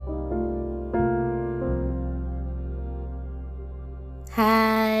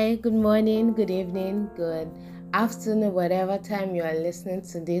Hi, good morning, good evening, good afternoon, whatever time you are listening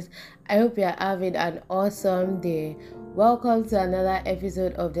to this. I hope you are having an awesome day. Welcome to another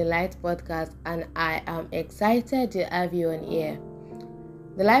episode of the Light Podcast, and I am excited to have you on here.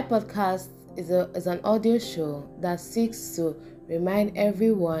 The Light Podcast is an audio show that seeks to remind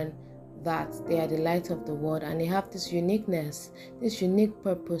everyone that they are the light of the world and they have this uniqueness, this unique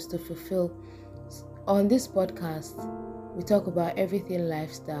purpose to fulfill. On this podcast, we talk about everything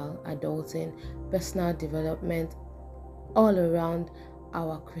lifestyle, adulting, personal development, all around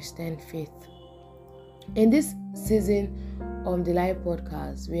our Christian faith. In this season of the Life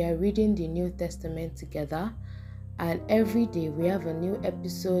Podcast, we are reading the New Testament together, and every day we have a new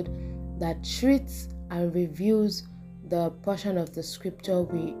episode that treats and reviews the portion of the scripture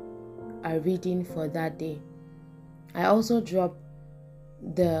we are reading for that day. I also drop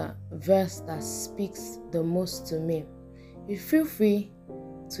the verse that speaks the most to me. You feel free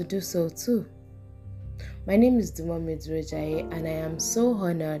to do so too. My name is Dumomi Durojaye, and I am so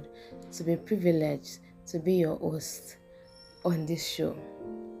honored to be privileged to be your host on this show.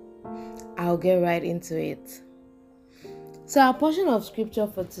 I'll get right into it. So our portion of scripture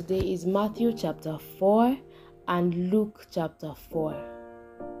for today is Matthew chapter 4 and Luke chapter 4.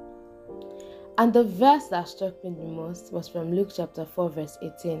 And the verse that struck me the most was from Luke chapter 4 verse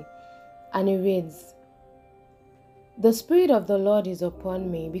 18, and it reads, "The Spirit of the Lord is upon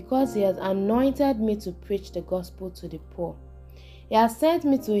me, because He has anointed me to preach the gospel to the poor. He has sent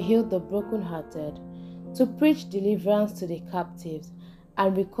me to heal the brokenhearted, to preach deliverance to the captives,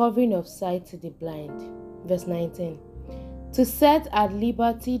 and recovering of sight to the blind." Verse 19, "To set at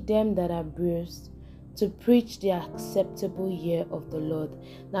liberty them that are bruised, to preach the acceptable year of the Lord."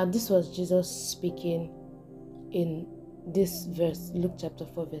 Now this was Jesus speaking in this verse, Luke chapter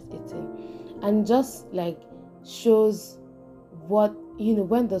 4 verse 18. And just like shows what,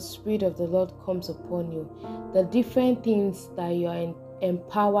 when the Spirit of the Lord comes upon you, the different things that you are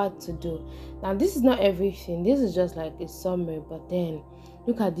empowered to do. Now this is not everything, this is just like a summary, but then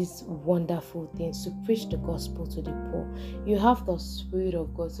look at these wonderful things: to preach the gospel to the poor. You have the Spirit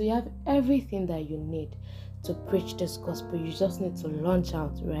of God, so you have everything that you need to preach this gospel. You just need to launch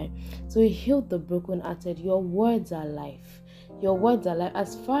out, right? So He healed the brokenhearted. Your words are life. Your words are life.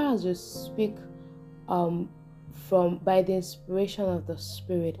 As far as you speak from by the inspiration of the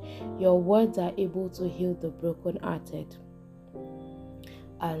Spirit, your words are able to heal the brokenhearted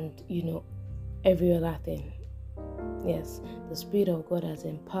and every other thing. Yes, the Spirit of God has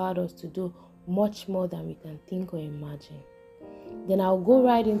empowered us to do much more than we can think or imagine. Then I'll go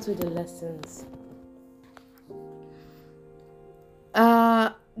right into the lessons.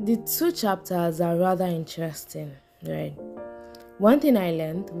 The two chapters are rather interesting, right? One thing I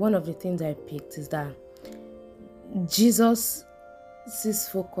learned, one of the things I picked, is that Jesus'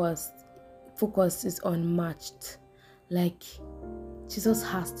 focus is unmatched. Like, Jesus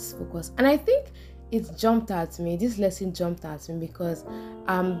has this focus, and I think it jumped at me. This lesson jumped at me because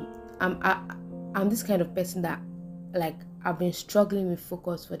I'm this kind of person that, like, I've been struggling with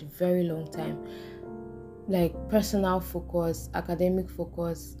focus for a very long time. Like personal focus, academic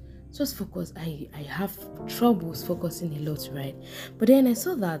focus, just focus. I have troubles focusing a lot, right? But then I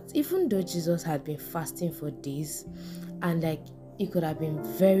saw that even though Jesus had been fasting for days, and like he could have been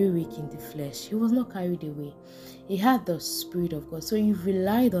very weak in the flesh, He was not carried away. He had the Spirit of God, so He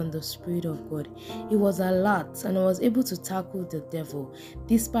relied on the Spirit of God. He was alert and was able to tackle the devil,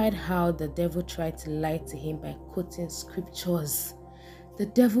 despite how the devil tried to lie to him by quoting scriptures. The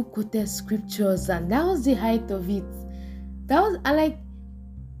devil quoted scriptures, and that was the height of it. That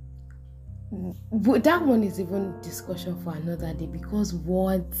one is even discussion for another day, because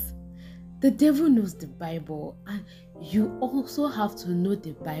words, the devil knows the Bible, and you also have to know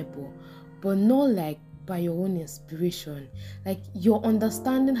the Bible, but not like by your own inspiration. Like, your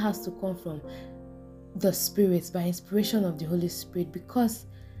understanding has to come from the Spirit, by inspiration of the Holy Spirit, because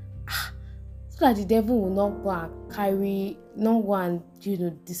so that the devil will not go and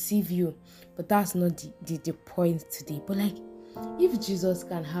deceive you. But that's not the point today. But like, if Jesus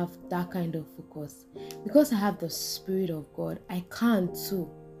can have that kind of focus, because I have the Spirit of God, I can too.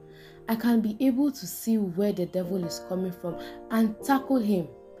 I can be able to see where the devil is coming from and tackle him.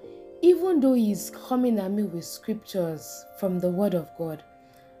 Even though he's coming at me with scriptures from the Word of God,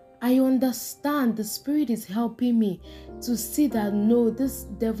 I understand the Spirit is helping me to see that no, this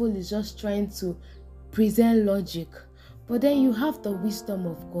devil is just trying to present logic. But then you have the wisdom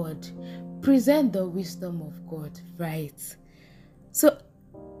of God. Present the wisdom of God, right? So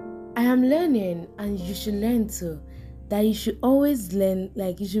I am learning, and you should learn too, that you should always learn,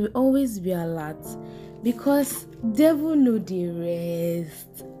 like you should always be alert Because devil know the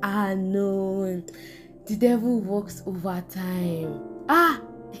rest. No. The devil works overtime.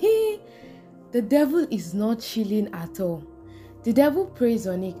 The devil is not chilling at all. The devil preys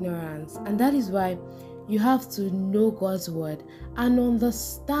on ignorance, and that is why you have to know God's word and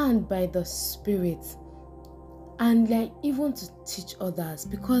understand by the Spirit, and even to teach others,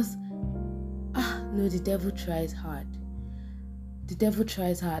 because no, the devil tries hard. The devil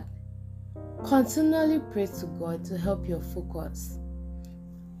tries hard. Continually pray to God to help your focus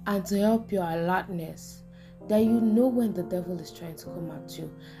and to help your alertness, that you know when the devil is trying to come at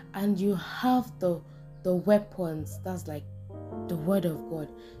you, and you have the weapons, that's like the word of God,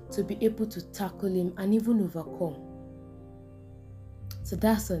 to be able to tackle him and even overcome. So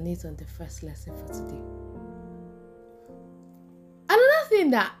that's on it on the first lesson for today. Another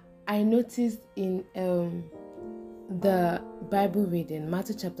thing that I noticed in the Bible reading,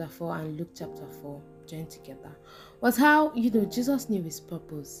 Matthew chapter 4 and Luke chapter 4 joined together, was how, Jesus knew his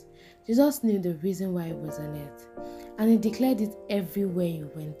purpose. Jesus knew the reason why he was on earth, and he declared it everywhere he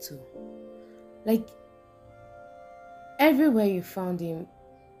went to. Like, everywhere you found him,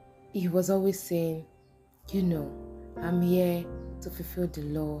 he was always saying, I'm here to fulfill the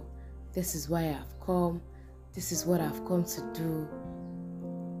law. This is why I've come. This is what I've come to do.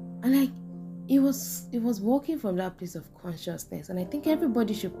 And he was walking from that place of consciousness, and I think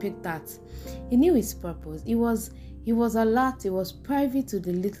everybody should pick that. He knew his purpose. He was alert. He was privy to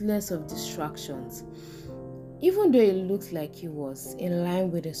the littlest of distractions. Even though it looked like he was in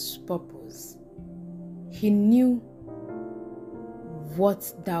line with his purpose, he knew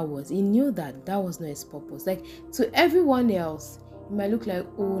what that was. He knew that was not his purpose. Like, to everyone else, it might look like,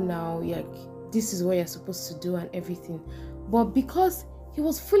 now, this is what you're supposed to do and everything. But because he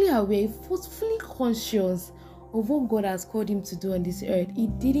was fully aware, he was fully conscious of what God has called him to do on this earth, he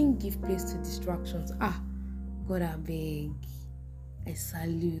didn't give place to distractions. God, I beg, I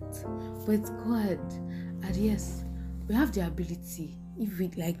salute. But God, and yes, we have the ability. If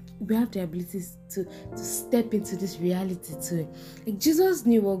we have the ability to step into this reality too. Like, Jesus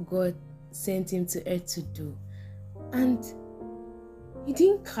knew what God sent him to earth to do, and he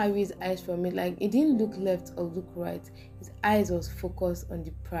didn't carry his eyes from it. Like, he didn't look left or look right. His eyes was focused on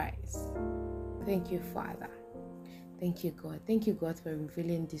the prize. Thank you, Father. Thank you, God. Thank you, God, for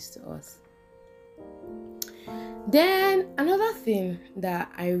revealing this to us. Then another thing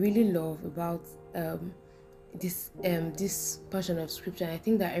that I really love about this portion of scripture, and I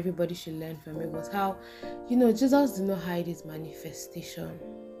think that everybody should learn from it, was how, Jesus did not hide his manifestation.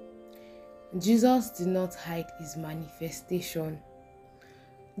 Jesus did not hide his manifestation.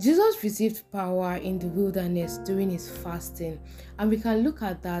 Jesus received power in the wilderness during his fasting, and we can look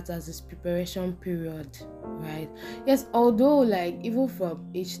at that as his preparation period, right? Yes, although even from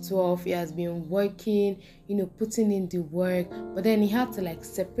age 12 he has been working, putting in the work, but then he had to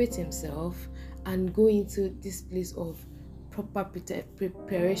separate himself and go into this place of proper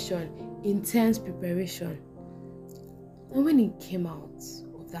preparation, intense preparation. And when he came out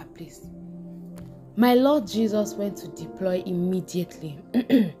of that place, my Lord Jesus went to deploy immediately.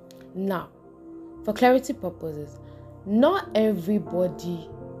 Now, for clarity purposes, not everybody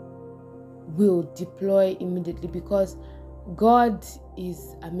will deploy immediately, because God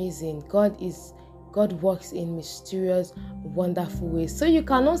is amazing. God works in mysterious, wonderful ways. So you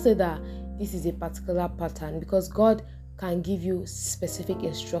cannot say that this is a particular pattern, because God can give you specific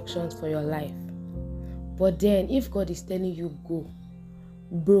instructions for your life. But then if God is telling you go,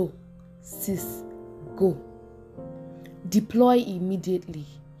 bro, sis, go. Deploy immediately.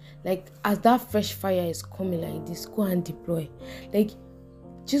 As that fresh fire is coming like this, go and deploy.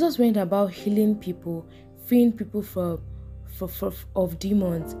 Jesus went about healing people, freeing people of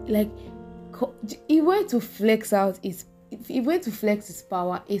demons. He went to flex his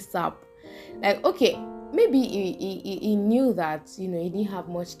power ASAP. Okay, maybe he knew that, he didn't have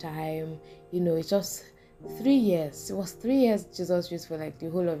much time. It's just 3 years. It was 3 years Jesus used for the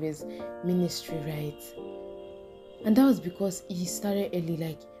whole of his ministry, right? And that was because he started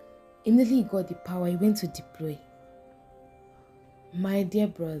early. Immediately he got the power, he went to deploy. My dear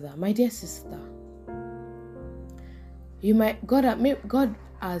brother, my dear sister, God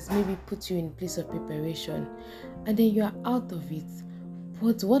has maybe put you in a place of preparation, and then you are out of it.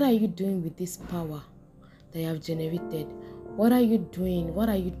 But what are you doing with this power that you have generated? What are you doing? What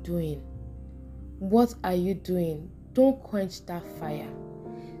are you doing? What are you doing? Don't quench that fire.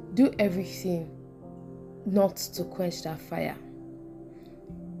 Do everything not to quench that fire.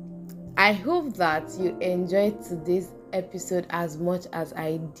 I hope that you enjoyed today's episode as much as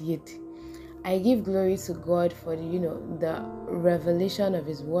I did. I give glory to God for the revelation of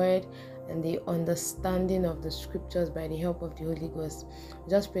His word and the understanding of the scriptures by the help of the Holy Ghost.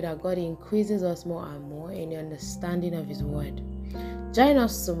 Just pray that God increases us more and more in the understanding of His word. Join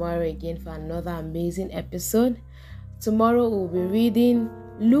us tomorrow again for another amazing episode. Tomorrow we'll be reading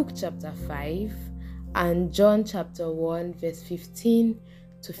Luke chapter 5 and John chapter 1 verse 15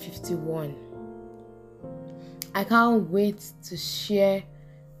 to 51. I can't wait to share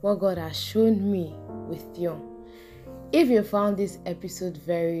what God has shown me with you. If you found this episode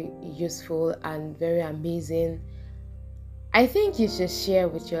very useful and very amazing, I think you should share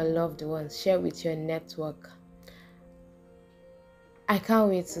with your loved ones, share with your network. I can't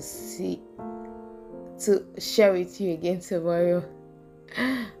wait to share with you again tomorrow.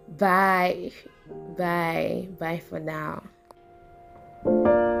 Bye for now.